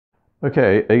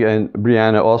Okay, again,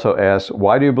 Brianna also asks,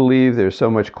 why do you believe there's so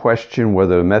much question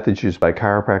whether the methods used by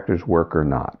chiropractors work or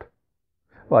not?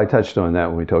 Well, I touched on that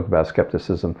when we talked about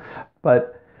skepticism.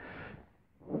 But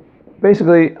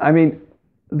basically, I mean,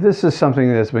 this is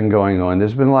something that's been going on.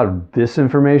 There's been a lot of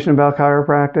disinformation about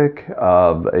chiropractic.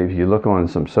 If you look on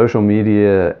some social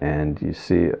media and you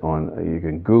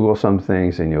can Google some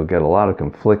things and you'll get a lot of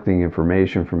conflicting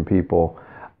information from people.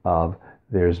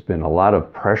 There's been a lot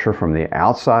of pressure from the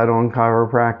outside on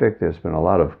chiropractic. There's been a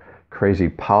lot of crazy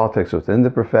politics within the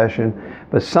profession.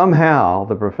 But somehow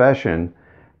the profession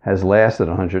has lasted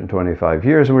 125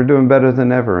 years and we're doing better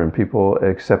than ever, and people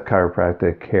accept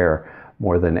chiropractic care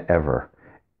more than ever.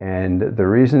 And the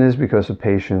reason is because of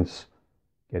patients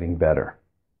getting better.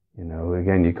 You know,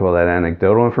 again, you call that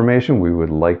anecdotal information. We would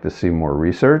like to see more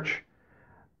research,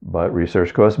 but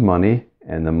research costs money,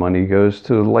 and the money goes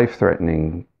to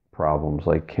life-threatening problems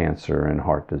like cancer and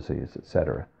heart disease,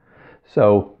 etc.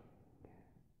 So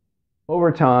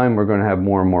over time, we're going to have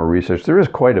more and more research. There is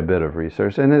quite a bit of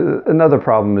research. And another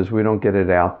problem is we don't get it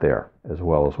out there as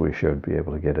well as we should be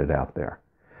able to get it out there.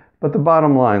 But the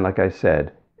bottom line, like I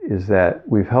said, is that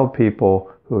we've helped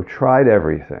people who have tried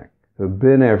everything, who've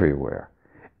been everywhere,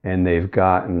 and they've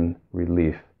gotten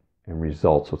relief and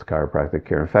results with chiropractic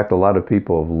care. In fact, a lot of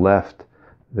people have left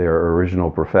their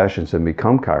original professions and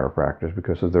become chiropractors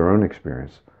because of their own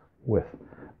experience with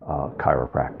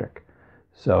chiropractic.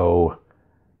 So,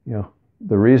 you know,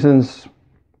 the reasons,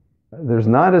 there's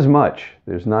not as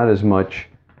much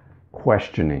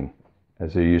questioning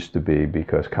as there used to be,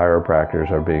 because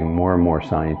chiropractors are being more and more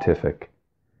scientific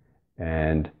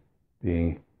and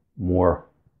being more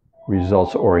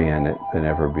results oriented than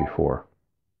ever before.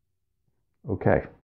 Okay.